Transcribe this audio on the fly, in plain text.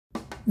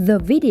The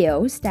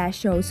videos that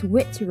show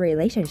sweet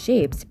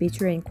relationships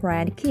between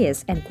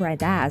grandkids and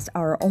granddads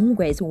are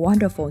always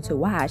wonderful to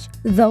watch.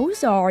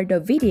 Those are the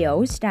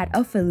videos that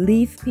often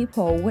leave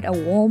people with a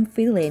warm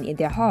feeling in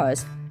their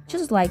hearts.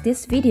 Just like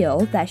this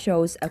video that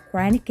shows a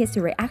grandkid's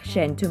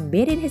reaction to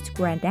meeting his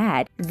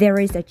granddad, there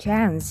is a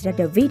chance that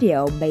the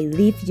video may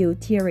leave you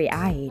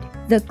teary-eyed.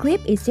 The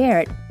clip is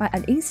shared by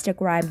an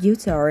Instagram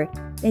user.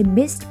 They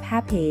missed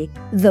Papi.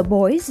 The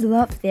boys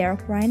loved their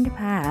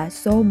grandpa,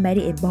 so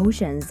many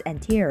emotions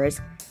and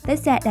tears. They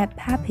said that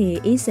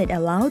Papi isn't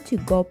allowed to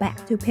go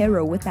back to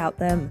Peru without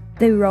them.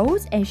 They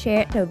wrote and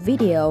shared the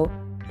video.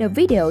 The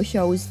video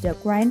shows the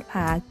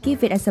grandpa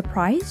giving a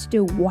surprise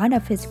to one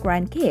of his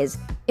grandkids.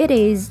 It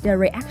is the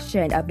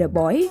reaction of the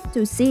boy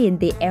to seeing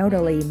the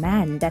elderly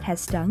man that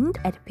has stung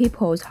at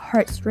people's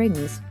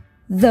heartstrings.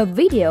 The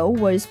video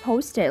was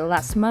posted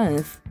last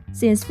month.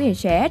 Since being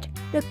shared,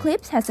 the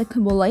clip has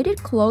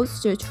accumulated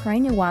close to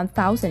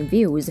 21,000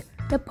 views.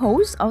 The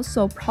post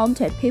also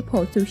prompted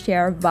people to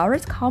share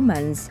various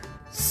comments.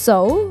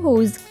 "So,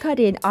 who's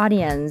cutting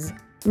audience?"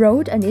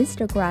 wrote an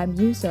Instagram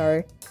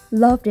user.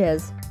 "Love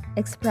this,"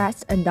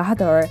 expressed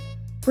another.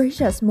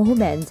 "Precious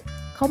moment,"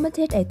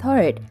 commented a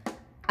third.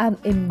 "I'm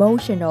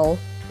emotional,"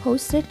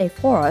 posted a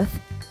fourth.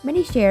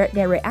 Many shared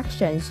their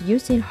reactions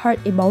using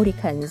heart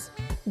emoticons.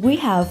 "We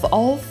have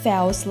all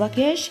felt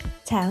sluggish,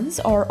 tense,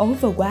 or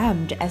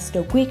overwhelmed as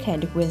the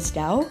weekend winds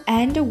down,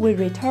 and we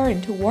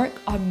return to work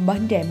on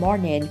Monday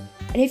morning.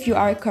 And if you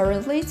are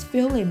currently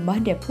feeling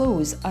Monday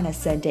blues on a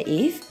Sunday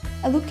eve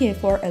and looking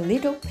for a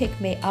little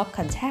pick-me-up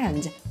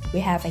content, we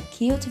have a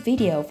cute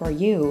video for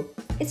you.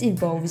 It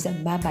involves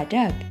Mama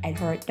Duck and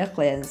her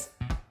ducklings."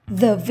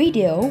 The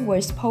video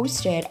was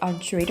posted on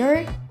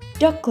Twitter.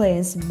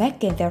 "Ducklings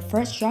making their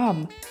first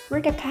jump,"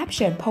 with a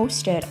caption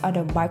posted on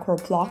the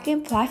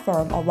microblogging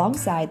platform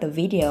alongside the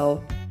video.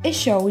 It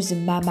shows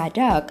Mama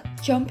Duck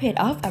jumping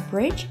off a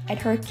bridge and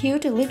her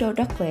cute little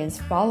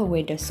ducklings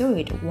following the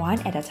suit one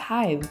at a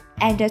time.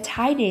 And the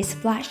tiny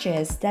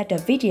splashes that the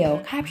video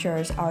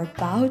captures are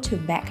bound to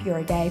make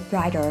your day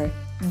brighter.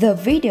 The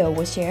video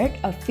was shared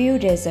a few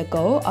days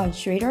ago on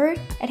Twitter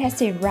and has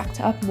since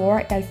racked up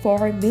more than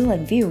 4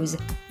 million views.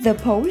 The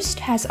post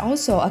has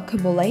also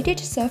accumulated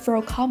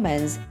several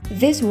comments.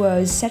 "This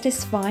was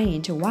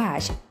satisfying to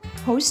watch,"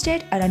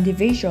 posted an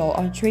individual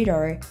on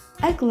Twitter.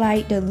 "Act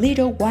like the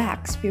little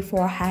wax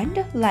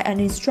beforehand, like an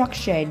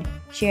instruction,"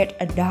 shared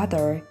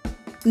another.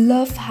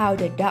 "Love how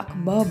the duck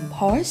mom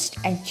paused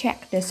and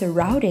checked the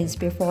surroundings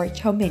before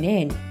jumping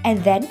in,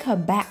 and then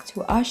come back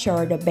to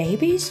usher the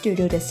babies to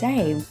do the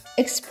same,"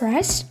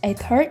 expressed a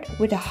third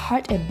with a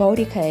heart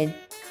emoticon.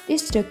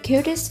 "This is the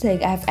cutest thing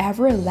I've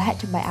ever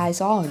laid my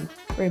eyes on,"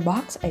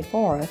 remarks a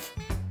fourth.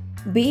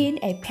 Being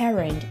a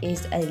parent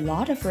is a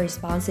lot of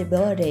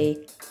responsibility.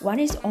 One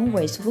is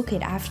always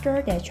looking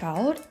after their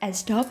child and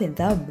stopping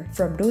them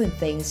from doing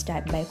things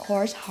that may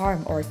cause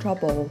harm or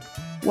trouble.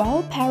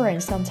 While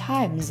parents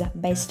sometimes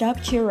may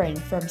stop children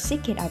from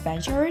seeking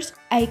adventures,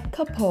 a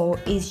couple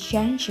is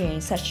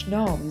changing such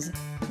norms.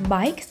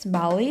 Mike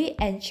Smiley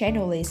and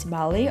Chanoli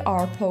Smiley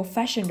are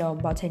professional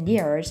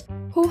mountaineers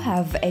who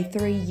have a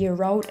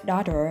 3-year-old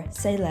daughter,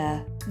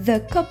 Selah.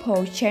 The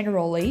couple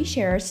generally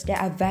shares their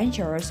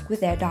adventures with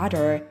their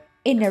daughter.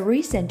 In a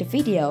recent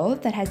video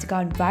that has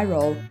gone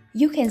viral,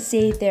 you can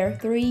see their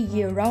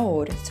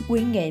 3-year-old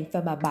swinging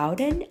from a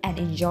mountain and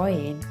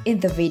enjoying. In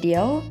the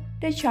video,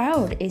 the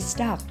child is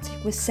stopped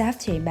with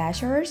safety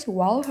measures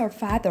while her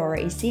father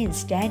is seen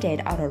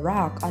standing on a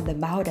rock on the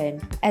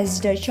mountain.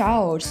 As the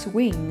child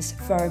swings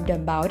from the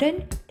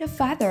mountain, the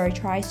father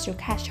tries to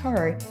catch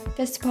her.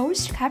 The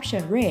post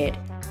caption read,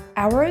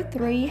 "Our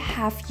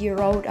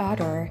 3.5-year-old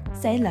daughter,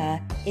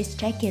 Selah, is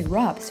taking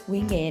rope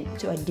swinging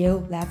to a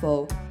new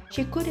level.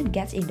 She couldn't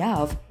get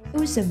enough. It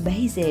was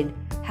amazing.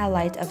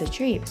 Highlight of the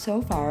trip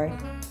so far."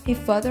 He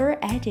further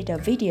added the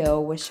video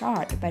was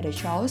shot by the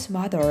child's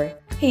mother.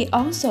 He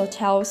also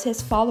tells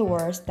his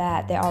followers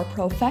that they are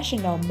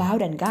professional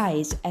mountain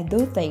guides and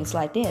do things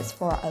like this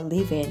for a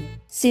living.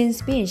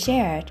 Since being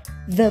shared,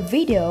 the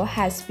video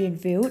has been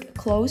viewed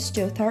close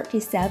to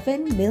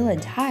 37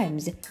 million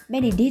times.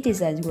 Many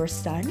netizens were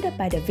stunned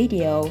by the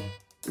video.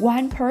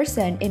 One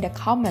person in the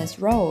comments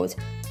wrote,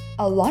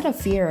 "A lot of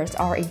fears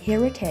are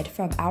inherited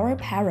from our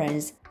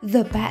parents.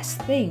 The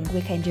best thing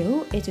we can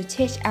do is to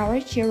teach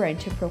our children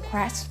to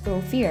progress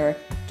through fear,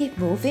 keep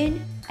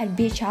moving, and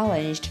be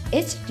challenged.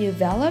 It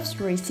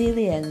develops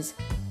resilience.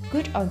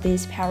 Good on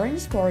these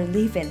parents for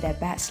living their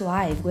best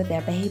life with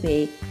their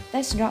baby.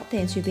 That's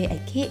nothing to be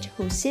a kid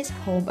who sits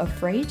home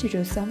afraid to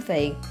do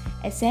something,"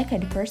 a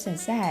second person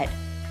said.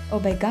 "Oh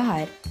my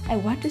god, I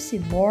want to see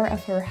more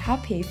of her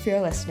happy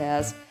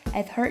fearlessness,"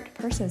 a third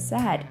person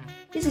said.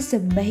 "This is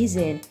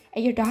amazing,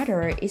 and your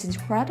daughter is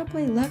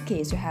incredibly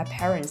lucky to have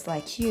parents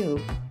like you."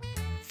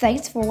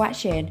 Thanks for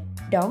watching.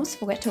 Don't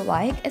forget to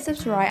like and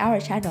subscribe our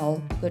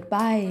channel.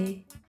 Goodbye.